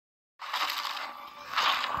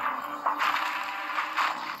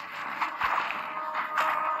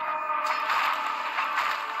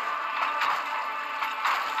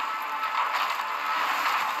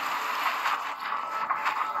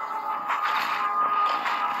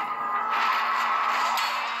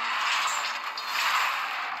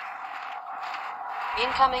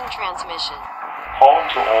Incoming transmission. On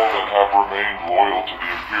to all that have remained loyal to the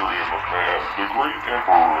Imperium of Man, the great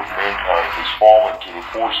Emperor of mankind has fallen to the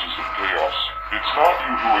forces of chaos. It's not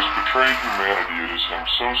you who has betrayed humanity, it is him,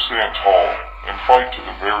 so stand tall, and fight to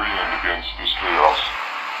the very end against this chaos.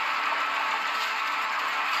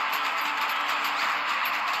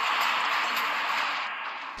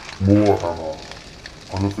 Warhammer,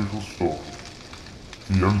 unofficial story.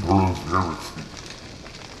 The Emperor's Heresy.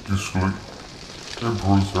 Disclaimer.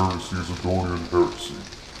 Emperor's Heresy is a Daunian heresy.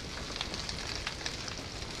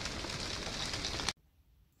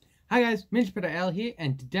 Hi guys, Al here,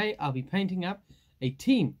 and today I'll be painting up a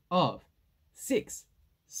team of 6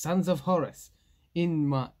 Sons of Horus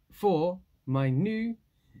for my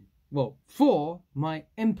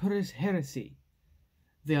Emperor's Heresy.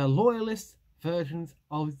 They are loyalist versions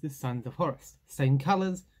of the Sons of Horus. Same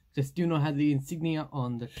colours, just do not have the insignia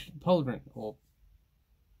on the pauldron or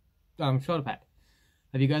shoulder pad.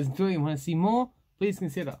 If you guys enjoy and want to see more, please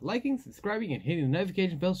consider liking, subscribing, and hitting the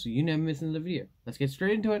notification bell so you never miss another video. Let's get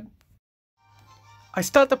straight into it. I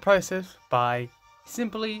start the process by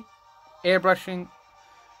simply airbrushing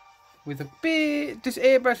with a bit, just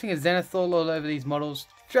airbrushing a zenithal all over these models,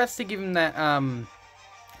 just to give them that,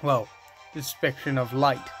 dispersion of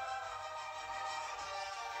light.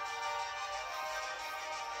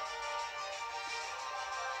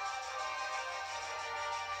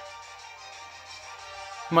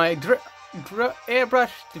 My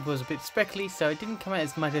airbrush was a bit speckly, so it didn't come out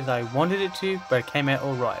as much as I wanted it to, but it came out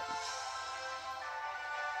alright.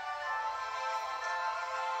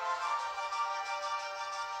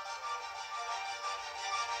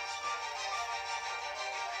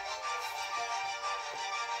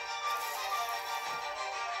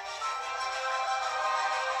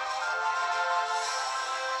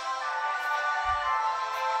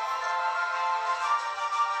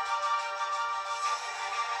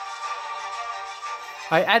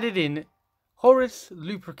 I added in Horus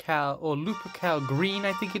Lupercal, or Lupercal Green,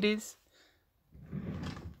 I think it is.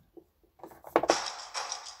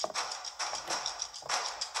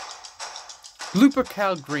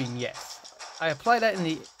 Lupercal Green, yes. I apply that in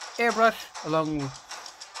the airbrush along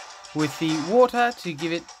with the water to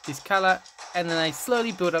give it this colour, and then I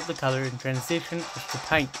slowly build up the colour in transition to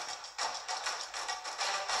paint.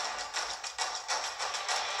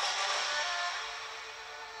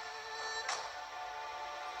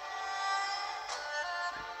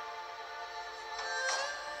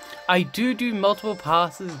 I do multiple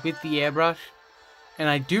passes with the airbrush, and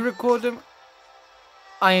I do record them.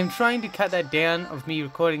 I am trying to cut that down of me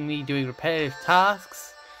recording me doing repetitive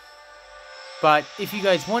tasks. But if you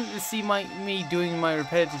guys want to see me doing my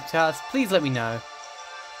repetitive tasks, please let me know.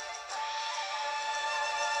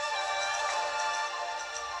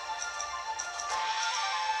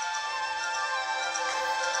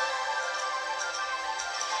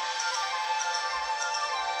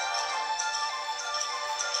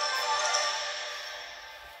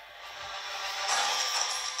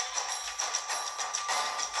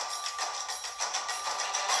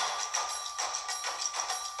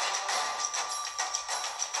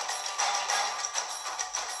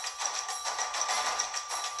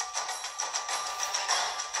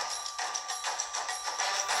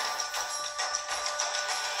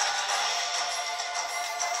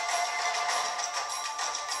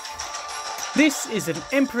 This is an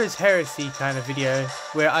Emperor's Heresy kind of video,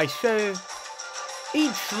 where I show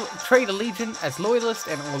each traitor legion as loyalist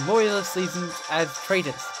and all loyalist legions as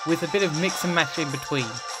traitors, with a bit of mix and match in between.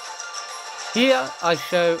 Here I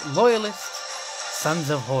show loyalist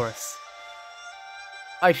Sons of Horus.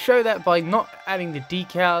 I show that by not adding the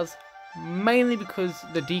decals, mainly because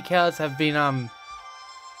the decals have been a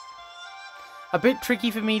bit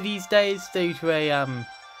tricky for me these days due to a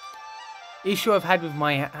issue I've had with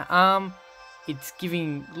my arm. It's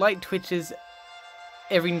giving light twitches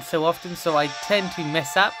every so often, so I tend to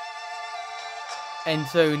mess up. And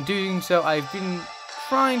so in doing so, I've been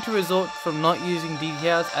trying to resort from not using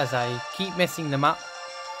decals as I keep messing them up.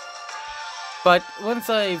 But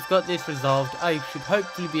once I've got this resolved, I should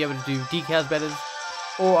hopefully be able to do decals better,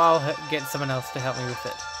 or I'll get someone else to help me with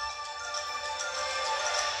it.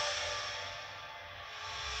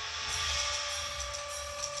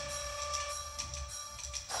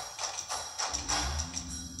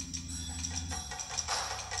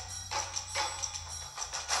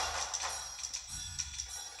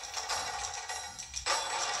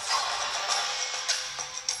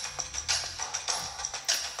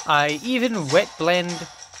 I even wet blend,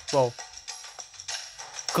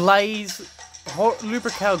 glaze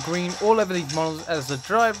Lupercal Green all over these models as the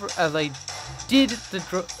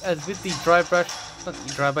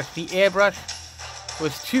airbrush,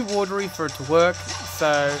 was too watery for it to work,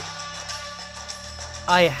 so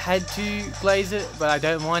I had to glaze it, but I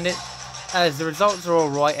don't mind it, as the results are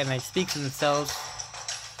alright and they speak for themselves.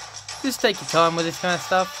 Just take your time with this kind of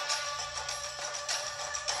stuff.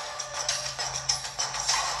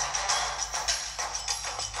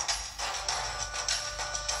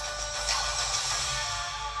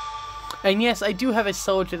 And yes, I do have a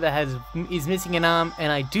soldier that is missing an arm,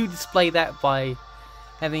 and I do display that by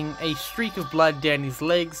having a streak of blood down his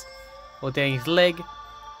legs, or down his leg,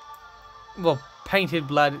 well, painted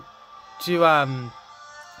blood, to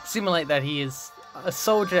simulate that he is a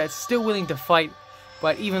soldier that's still willing to fight,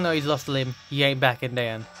 but even though he's lost a limb, he ain't backing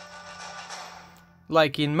down.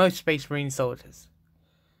 Like in most Space Marine soldiers.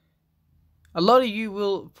 A lot of you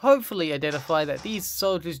will hopefully identify that these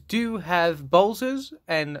soldiers do have bolsters,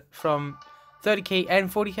 and from 30k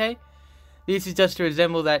and 40k. This is just to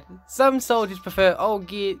resemble that some soldiers prefer old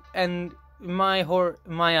gear, and my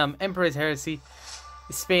Emperor's Heresy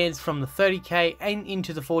spans from the 30k and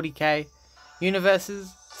into the 40k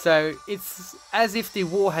universes. So it's as if the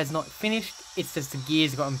war has not finished, it's just the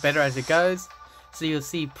gear's gotten better as it goes. So you'll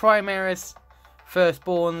see Primaris,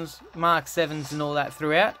 Firstborns, Mark 7s and all that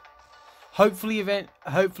throughout. Hopefully if I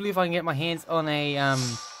can get my hands on a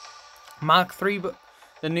Mark 3,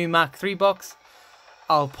 the new Mark 3 box,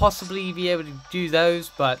 I'll possibly be able to do those,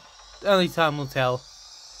 but only time will tell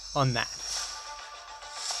on that.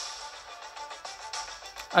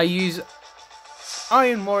 I use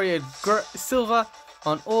Iron Warrior Silver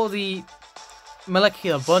on all the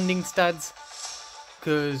molecular bonding studs,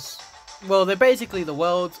 because, well, they're basically the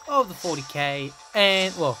worlds of the 40k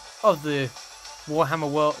and, well, of the Warhammer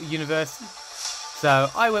world universe. So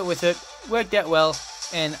I went with it, worked out well,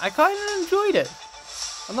 and I kind of enjoyed it.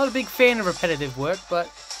 I'm not a big fan of repetitive work, but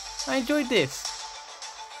I enjoyed this.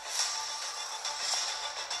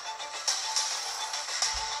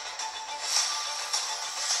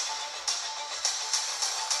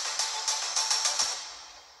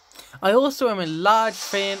 I also am a large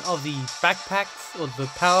fan of the backpacks, or the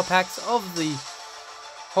power packs of these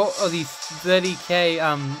 30k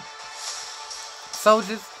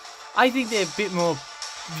soldiers. I think they're a bit more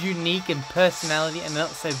unique in personality and not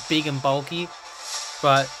so big and bulky,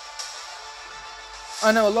 but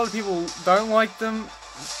I know a lot of people don't like them,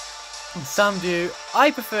 and some do. I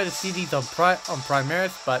prefer to see these on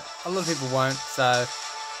Primaris, but a lot of people won't, so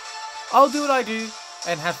I'll do what I do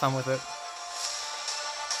and have fun with it.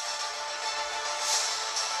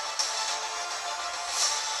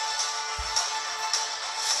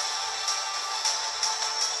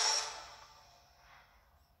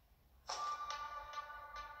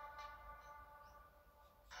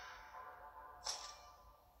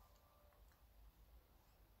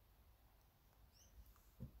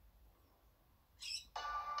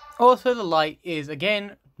 Also, the light is,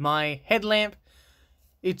 again, my headlamp.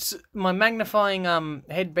 It's my magnifying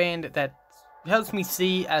headband that helps me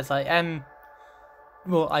see, as I am,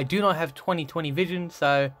 well, I do not have 20/20 vision,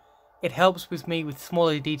 so it helps with me with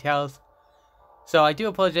smaller details. So I do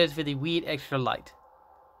apologize for the weird extra light.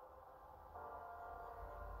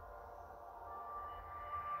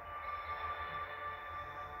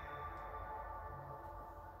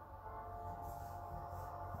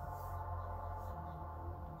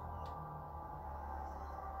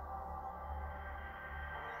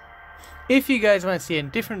 If you guys want to see a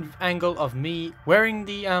different angle of me wearing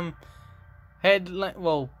the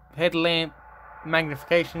headlamp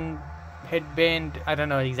magnification headband, I don't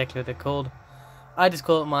know exactly what they're called. I just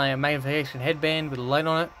call it my magnification headband with a light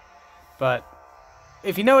on it. But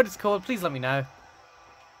if you know what it's called, please let me know.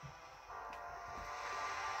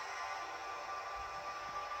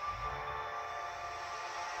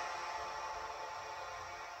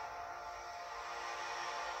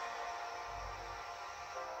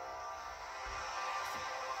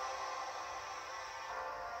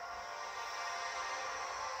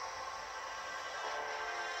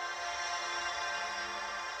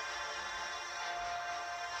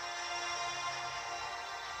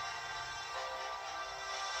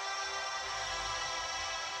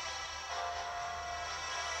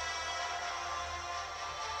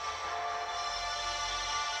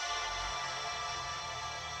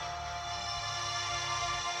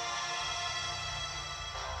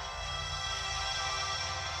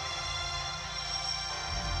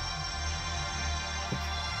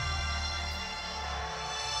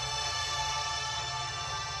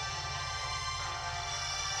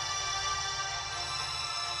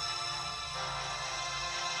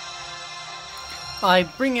 I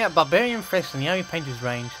bring out Barbarian Fresh from the Army Painter's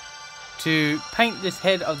range to paint this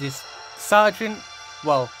head of this sergeant,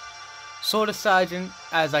 well, sort of sergeant,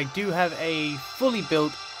 as I do have a fully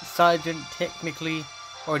built sergeant technically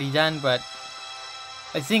already done, but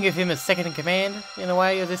I think of him as second in command in a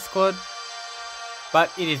way of this squad.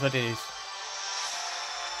 But it is what it is.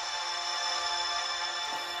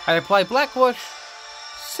 I apply black wash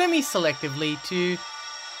semi-selectively to,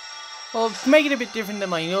 well, to make it a bit different than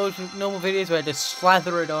my normal videos where I just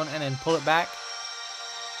slather it on and then pull it back.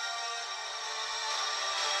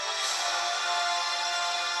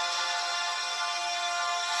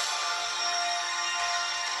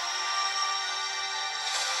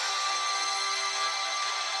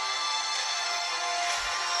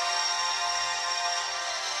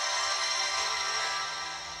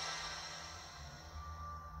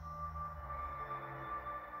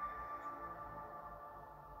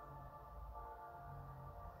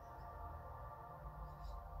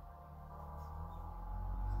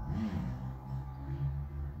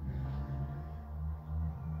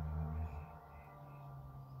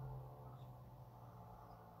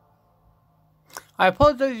 I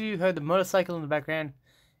apologize if you heard the motorcycle in the background.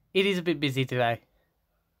 It is a bit busy today.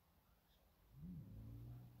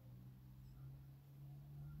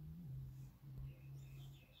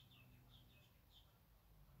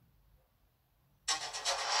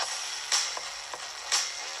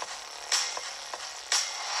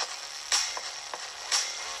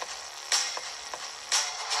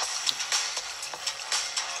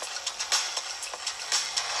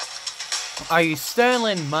 I use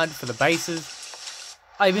Sterling mud for the bases.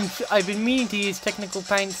 I've been meaning to use technical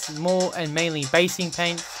paints more and mainly basing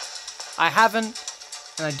paints. I haven't,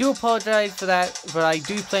 and I do apologize for that, but I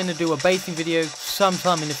do plan to do a basing video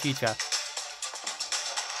sometime in the future.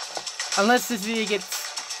 Unless this video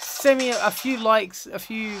gets a few likes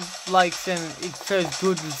and it shows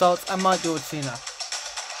good results, I might do it sooner.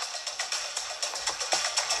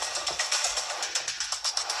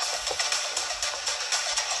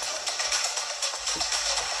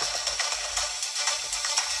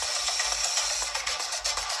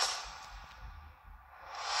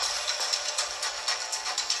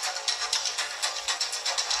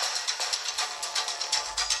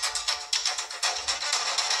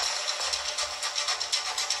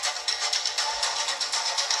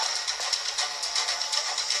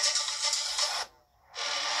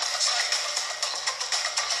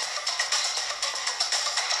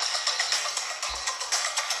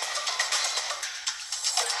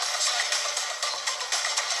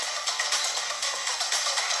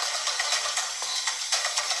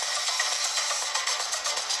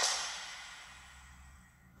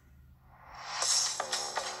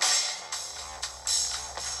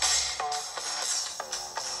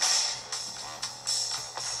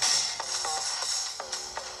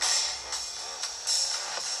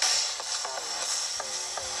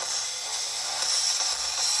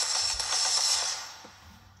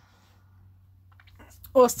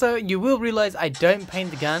 Also, you will realize I don't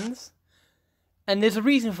paint the guns, and there's a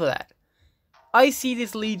reason for that. I see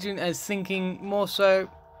this Legion as thinking more so,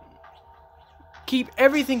 keep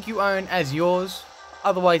everything you own as yours,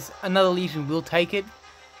 otherwise another Legion will take it,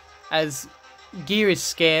 as gear is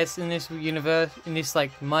scarce in this universe, in this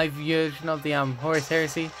like my version of the Horus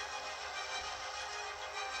Heresy.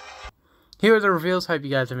 Here are the reveals, hope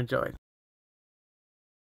you guys have enjoyed.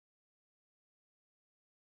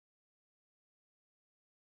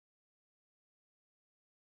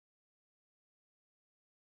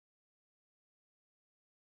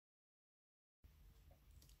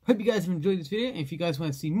 Hope you guys have enjoyed this video, and if you guys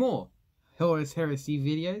want to see more Horus Heresy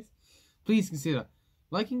videos, please consider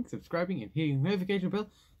liking, subscribing, and hitting the notification bell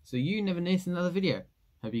so you never miss another video.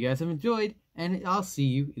 Hope you guys have enjoyed, and I'll see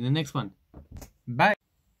you in the next one. Bye!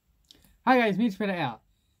 Hi guys, me Spreader out.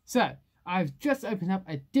 So, I've just opened up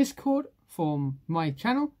a Discord for my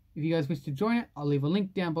channel. If you guys wish to join it, I'll leave a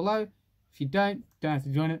link down below. If you don't have to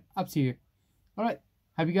join it, up to you. Alright,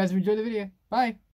 hope you guys have enjoyed the video. Bye!